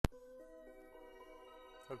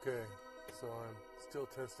Okay, so I'm still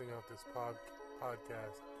testing out this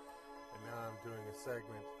podcast, and now I'm doing a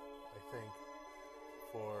segment, I think,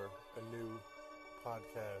 for a new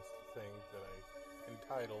podcast thing that I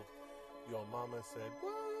entitled Yo Mama Said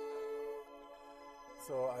What?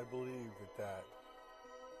 So I believe that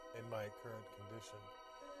in my current condition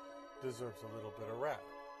deserves a little bit of rap.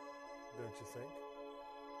 Don't you think?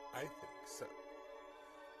 I think so.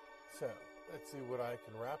 So, let's see what I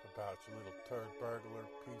can rap about, you little turd burglar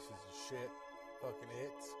pieces of shit, fucking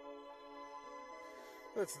hits.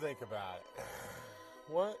 Let's think about it.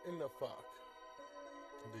 What in the fuck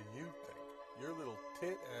do you think your little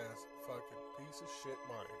tit-ass fucking piece of shit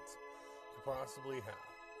minds could possibly have?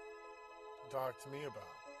 Talk to me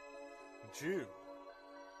about it. You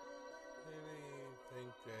maybe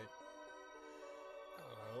think that, I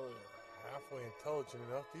don't know, they're halfway intelligent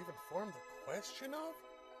enough to even form the question of?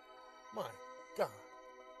 My God.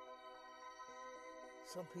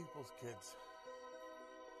 Some people's kids.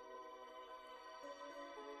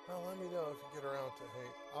 Well, let me know if you get around to,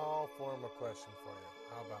 hey, I'll form a question for you.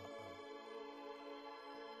 How about that?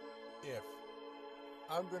 If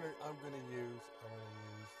I'm gonna use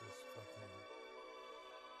this fucking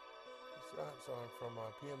rap song from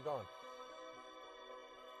PM Dawn.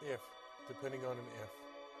 If, depending on an if,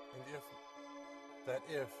 and if that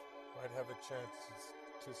if might have a chance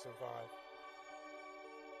to survive.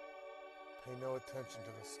 Pay no attention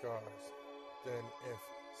to the scars. Then if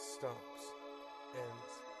stops,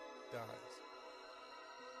 ends, dies.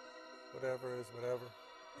 Whatever is whatever.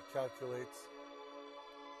 It calculates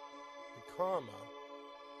the karma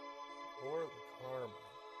or the karma.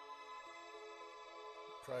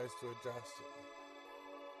 Tries to adjust it.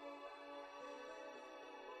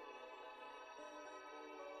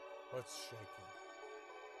 What's shaking?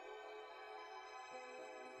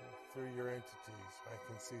 Through your entities, I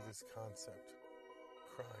can see this concept.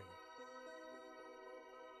 Crying.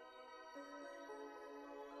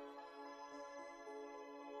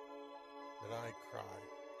 That I cry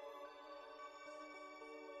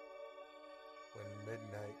when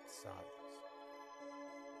midnight sighs.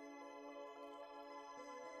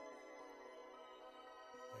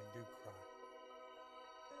 I do cry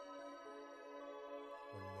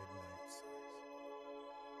when midnight sighs.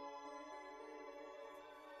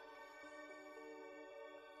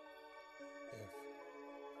 If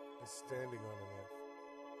is standing on an if.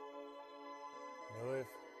 No if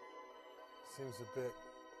seems a bit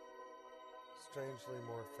strangely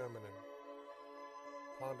more feminine,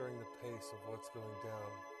 pondering the pace of what's going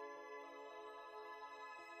down.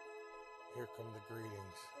 Here come the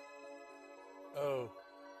greetings. Oh,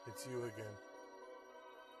 it's you again.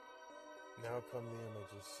 Now come the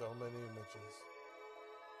images, so many images.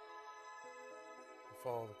 You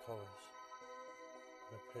follow the colors,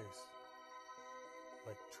 the pace.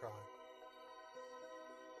 Like try.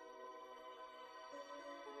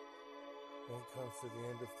 When it comes to the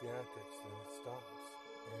end of theatrics, then it stops,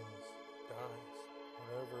 ends, dies,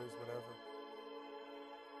 whatever is whatever.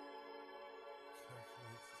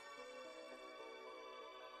 Calculates.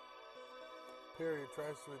 Period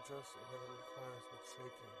tries to adjust it when it requires but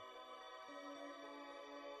shaking.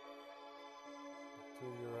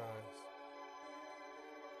 Through your eyes,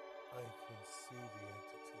 I can see the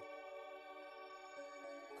entity.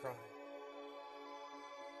 Crying.